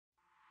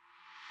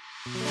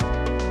Hey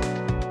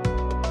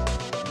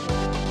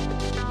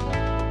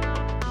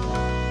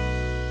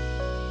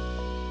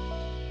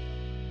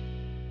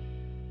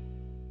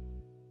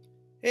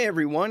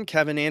everyone,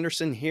 Kevin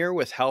Anderson here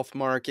with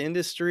Healthmark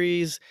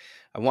Industries.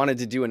 I wanted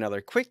to do another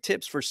quick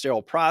tips for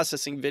sterile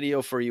processing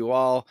video for you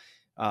all.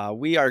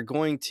 We are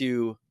going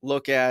to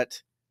look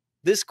at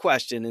this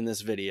question in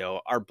this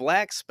video. Are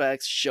black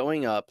specks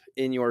showing up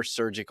in your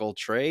surgical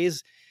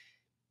trays?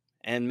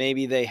 And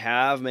maybe they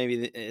have,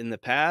 maybe in the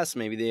past,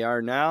 maybe they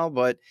are now.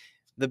 But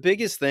the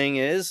biggest thing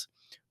is,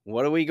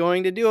 what are we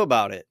going to do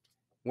about it?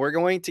 We're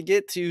going to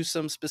get to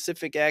some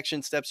specific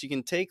action steps you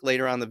can take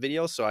later on the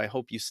video, so I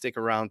hope you stick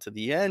around to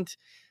the end.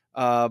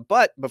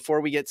 But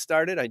before we get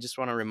started, I just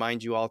want to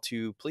remind you all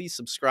to please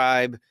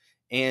subscribe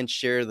and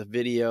share the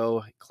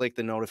video. Click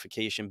the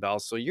notification bell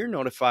so you're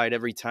notified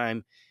every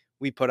time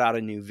we put out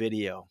a new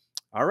video.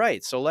 All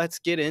right, so let's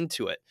get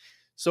into it.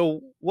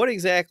 So, what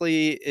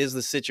exactly is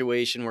the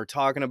situation we're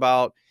talking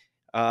about?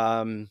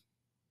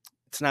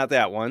 It's not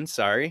that one,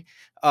 sorry.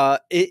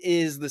 It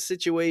is the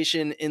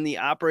situation in the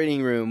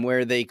operating room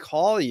where they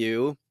call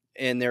you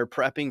and they're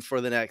prepping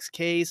for the next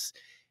case,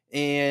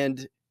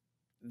 and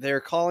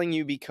they're calling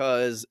you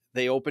because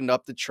they opened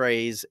up the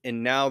trays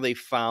and now they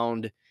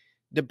found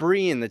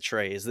debris in the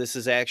trays. This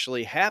has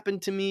actually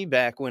happened to me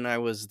back when I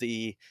was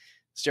the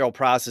sterile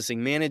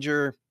processing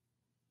manager.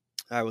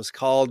 I was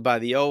called by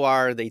the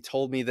OR. They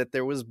told me that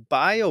there was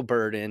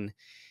bioburden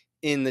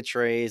in the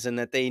trays and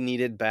that they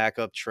needed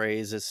backup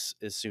trays as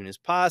soon as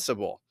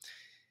possible.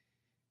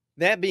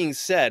 That being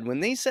said, when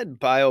they said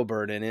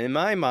bioburden, in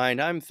my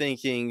mind, I'm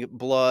thinking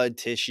blood,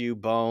 tissue,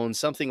 bone,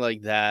 something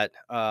like that.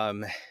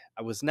 I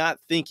was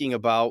not thinking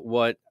about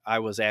what I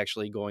was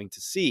actually going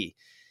to see,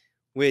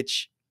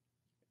 which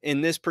in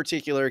this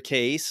particular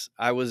case,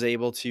 I was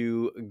able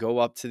to go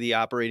up to the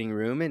operating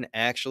room and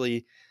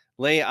actually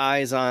lay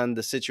eyes on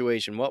the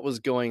situation. What was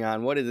going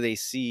on? What did they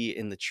see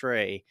in the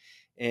tray?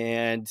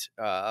 And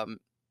I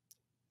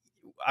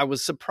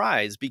was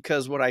surprised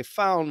because what I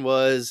found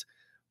was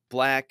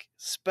black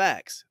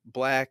specks,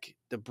 black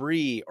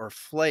debris or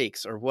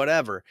flakes or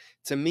whatever.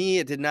 To me,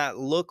 it did not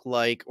look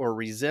like or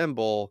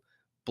resemble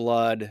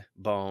blood,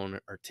 bone,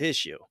 or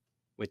tissue,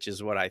 which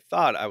is what I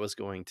thought I was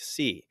going to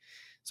see.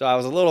 So I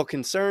was a little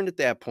concerned at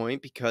that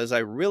point because I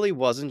really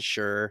wasn't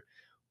sure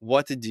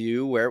what to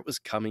do, where it was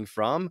coming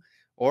from,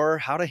 or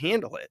how to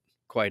handle it,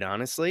 quite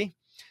honestly.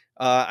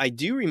 I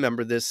do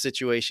remember this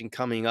situation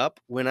coming up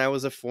when I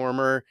was a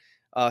former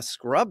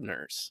scrub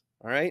nurse.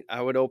 All right.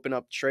 I would open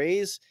up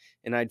trays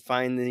and I'd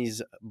find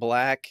these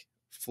black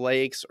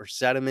flakes or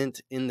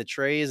sediment in the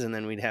trays, and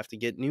then we'd have to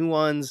get new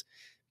ones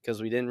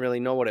because we didn't really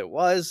know what it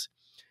was.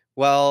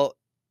 Well,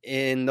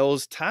 in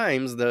those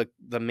times, the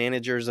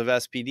managers of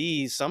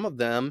SPD, some of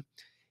them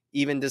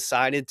even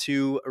decided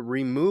to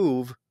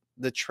remove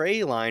the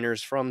tray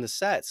liners from the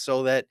set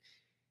so that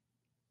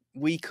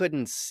we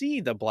couldn't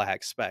see the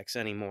black specks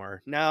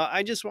anymore. Now,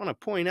 I just want to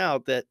point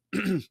out that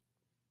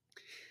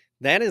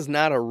that is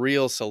not a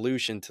real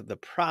solution to the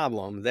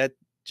problem. That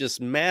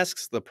just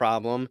masks the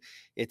problem.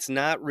 It's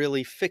not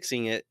really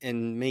fixing it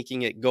and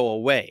making it go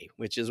away,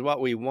 which is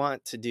what we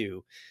want to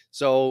do.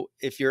 So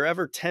if you're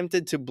ever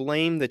tempted to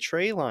blame the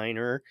tray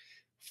liner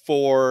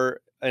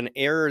for an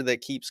error that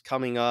keeps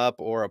coming up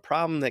or a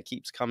problem that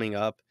keeps coming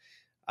up,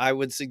 I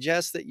would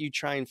suggest that you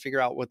try and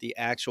figure out what the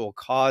actual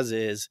cause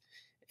is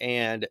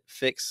and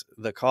fix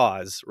the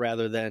cause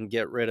rather than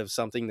get rid of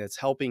something that's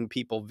helping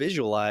people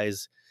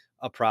visualize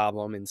a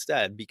problem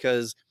instead,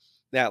 because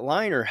that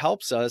liner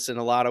helps us in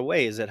a lot of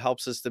ways. It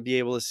helps us to be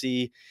able to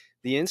see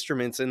the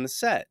instruments in the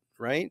set,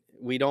 right?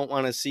 We don't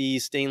want to see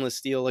stainless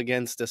steel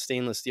against a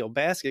stainless steel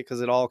basket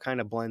because it all kind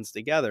of blends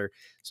together.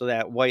 So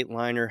that white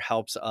liner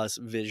helps us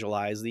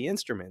visualize the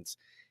instruments.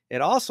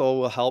 It also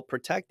will help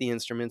protect the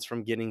instruments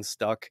from getting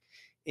stuck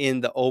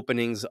in the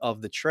openings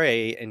of the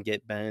tray and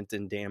get bent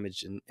and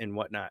damaged and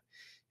whatnot.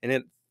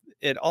 And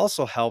it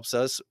also helps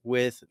us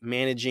with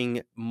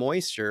managing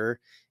moisture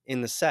in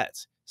the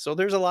sets. So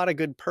there's a lot of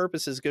good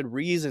purposes, good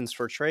reasons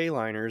for tray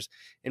liners,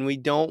 and we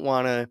don't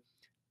want to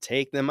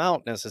take them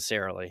out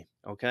necessarily.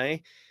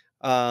 Okay.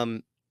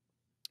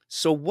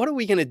 So what are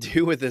we going to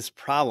do with this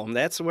problem?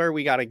 That's where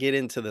we got to get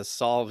into the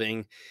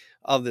solving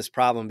of this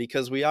problem,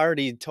 because we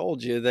already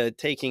told you that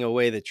taking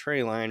away the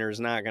tray liner is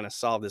not going to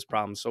solve this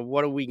problem. So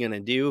what are we going to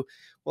do?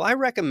 Well, I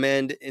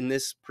recommend in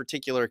this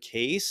particular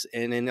case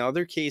and in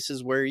other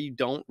cases where you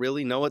don't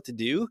really know what to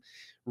do,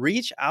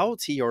 reach out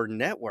to your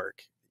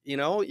network. You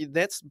know,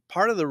 that's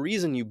part of the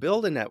reason you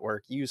build a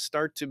network. You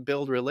start to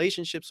build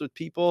relationships with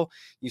people.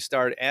 You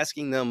start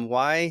asking them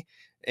why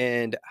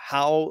and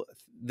how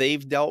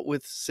they've dealt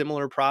with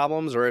similar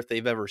problems, or if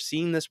they've ever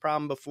seen this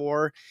problem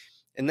before.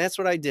 And that's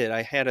what I did.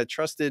 I had a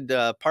trusted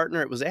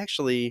partner. It was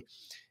actually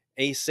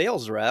a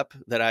sales rep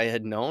that I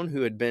had known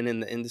who had been in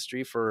the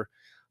industry for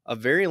a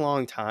very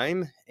long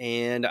time.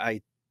 And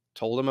I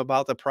told him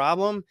about the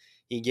problem.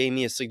 He gave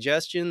me a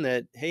suggestion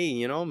that, hey,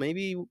 you know,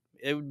 maybe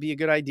it would be a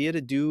good idea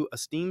to do a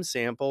steam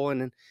sample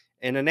and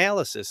an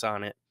analysis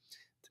on it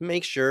to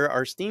make sure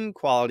our steam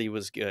quality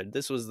was good.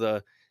 This was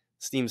the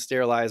steam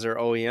sterilizer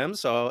OEM.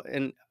 So,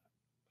 and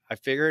I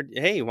figured,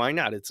 hey, why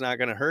not? It's not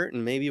going to hurt,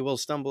 and maybe we'll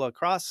stumble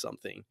across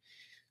something.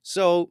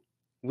 So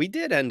we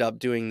did end up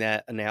doing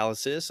that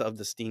analysis of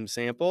the steam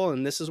sample,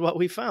 and this is what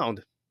we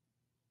found.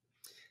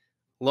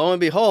 Lo and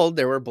behold,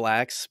 there were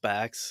black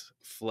specks,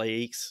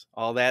 flakes,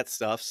 all that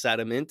stuff,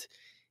 sediment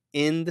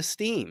in the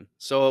steam.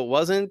 So it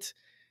wasn't,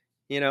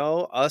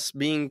 us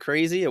being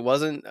crazy. It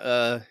wasn't,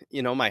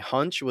 my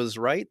hunch was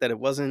right that it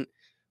wasn't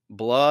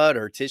blood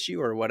or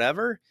tissue or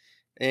whatever.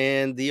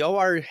 And the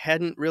OR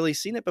hadn't really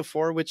seen it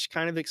before, which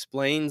kind of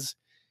explains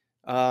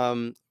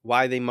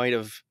why they might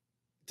have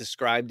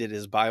described it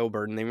as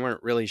bioburden. They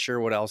weren't really sure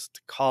what else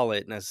to call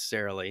it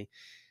necessarily.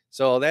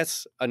 So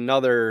that's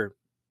another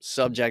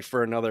subject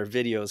for another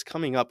video, is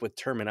coming up with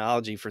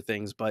terminology for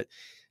things. But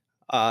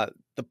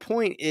the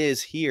point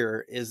is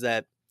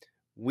that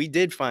we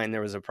did find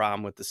there was a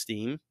problem with the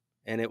steam,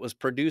 and it was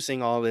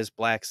producing all this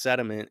black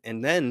sediment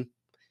and then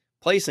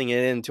placing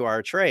it into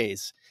our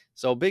trays.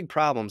 So big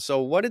problem.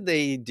 So what did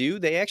they do?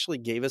 They actually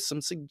gave us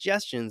some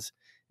suggestions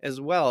as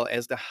well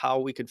as to how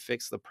we could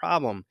fix the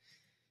problem.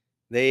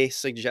 They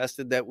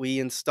suggested that we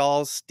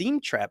install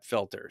steam trap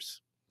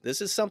filters.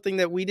 This is something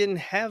that we didn't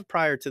have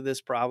prior to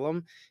this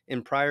problem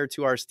and prior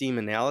to our steam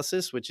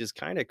analysis, which is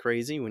kind of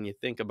crazy when you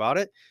think about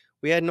it.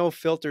 We had no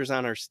filters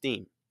on our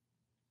steam.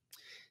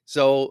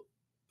 So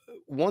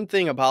one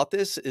thing about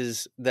this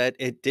is that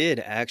it did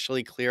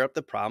actually clear up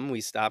the problem.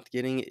 We stopped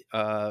getting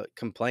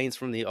complaints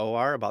from the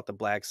OR about the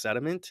black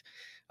sediment.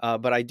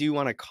 But I do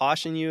want to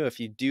caution you, if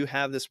you do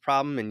have this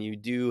problem and you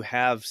do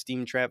have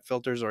steam trap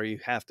filters, or you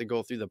have to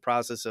go through the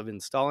process of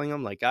installing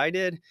them like I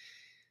did,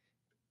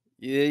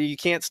 you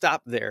can't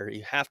stop there.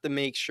 You have to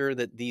make sure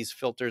that these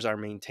filters are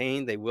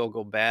maintained. They will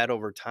go bad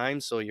over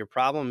time. So your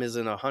problem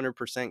isn't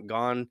 100%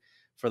 gone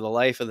for the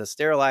life of the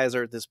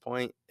sterilizer at this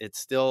point. It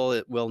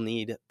will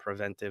need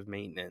preventive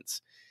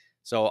maintenance.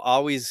 So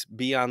always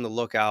be on the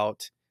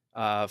lookout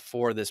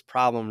for this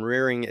problem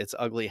rearing its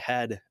ugly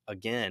head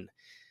again.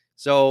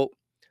 So,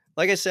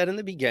 like I said in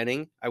the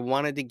beginning, I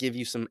wanted to give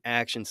you some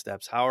action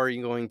steps. How are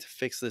you going to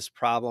fix this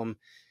problem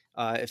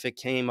if it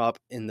came up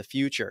in the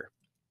future?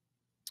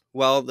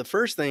 Well, the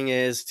first thing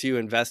is to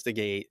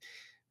investigate.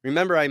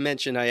 Remember, I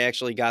mentioned I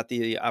actually got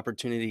the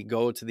opportunity to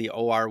go to the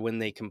OR when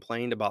they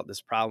complained about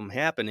this problem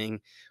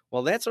happening.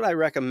 Well, that's what I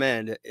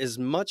recommend. As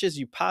much as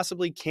you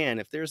possibly can,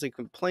 if there's a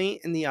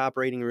complaint in the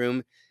operating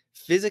room,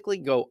 physically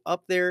go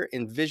up there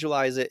and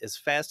visualize it as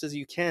fast as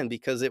you can,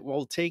 because it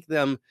will take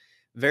them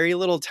very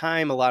little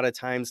time a lot of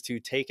times to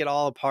take it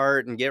all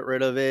apart and get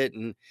rid of it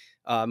and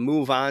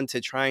move on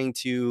to trying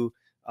to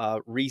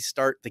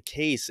restart the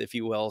case, if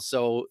you will.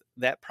 So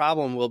that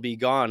problem will be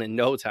gone in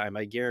no time.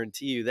 I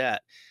guarantee you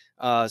that.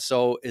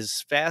 So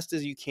as fast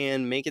as you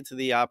can, make it to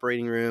the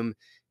operating room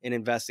and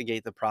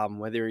investigate the problem.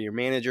 Whether you're your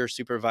manager,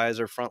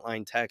 supervisor,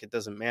 frontline tech, it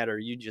doesn't matter.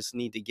 You just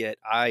need to get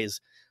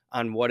eyes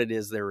on what it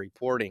is they're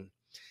reporting.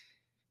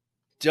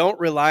 Don't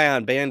rely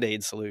on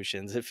Band-Aid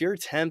solutions. If you're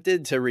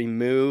tempted to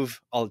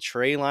remove a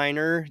tray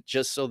liner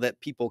just so that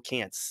people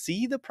can't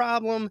see the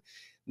problem,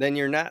 then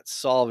you're not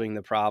solving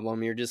the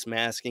problem. You're just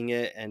masking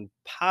it and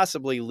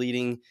possibly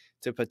leading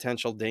to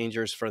potential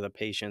dangers for the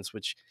patients,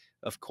 which,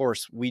 of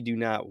course, we do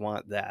not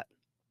want that.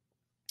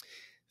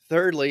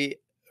 Thirdly,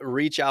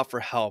 reach out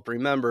for help.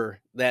 Remember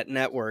that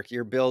network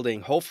you're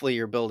building. Hopefully,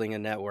 you're building a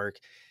network.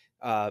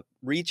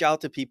 Reach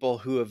out to people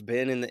who have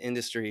been in the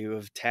industry, who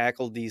have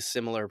tackled these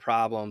similar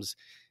problems.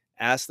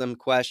 Ask them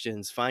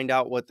questions. Find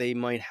out what they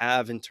might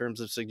have in terms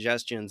of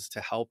suggestions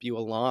to help you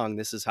along.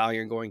 This is how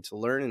you're going to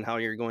learn and how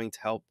you're going to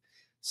help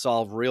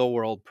solve real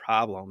world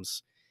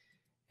problems.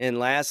 And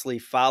lastly,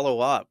 follow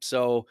up.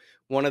 So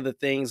one of the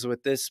things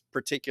with this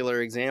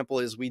particular example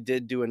is we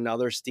did do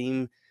another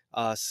steam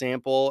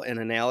sample and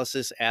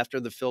analysis after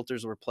the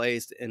filters were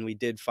placed, and we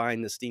did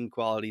find the steam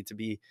quality to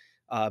be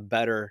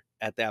better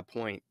at that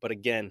point. But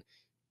again,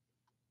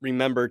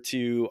 remember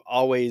to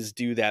always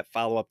do that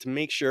follow up to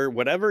make sure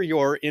whatever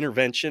your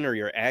intervention or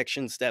your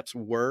action steps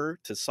were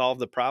to solve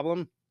the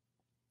problem,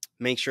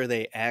 make sure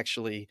they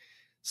actually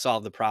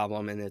solve the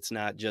problem and it's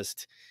not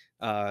just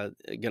going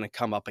to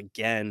come up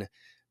again,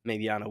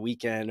 maybe on a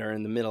weekend or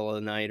in the middle of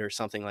the night or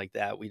something like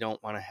that. We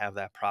don't want to have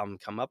that problem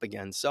come up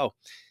again. So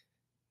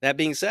that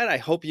being said, I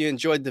hope you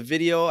enjoyed the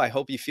video. I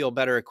hope you feel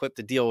better equipped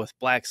to deal with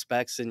black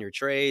specks in your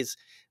trays.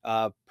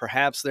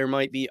 Perhaps there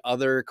might be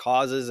other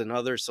causes and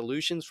other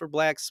solutions for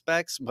black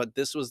specks, but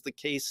this was the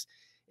case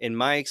in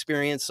my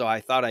experience, so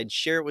I thought I'd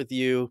share it with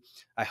you.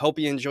 I hope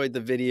you enjoyed the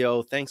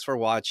video. Thanks for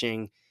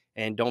watching,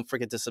 and don't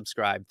forget to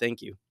subscribe.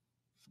 Thank you.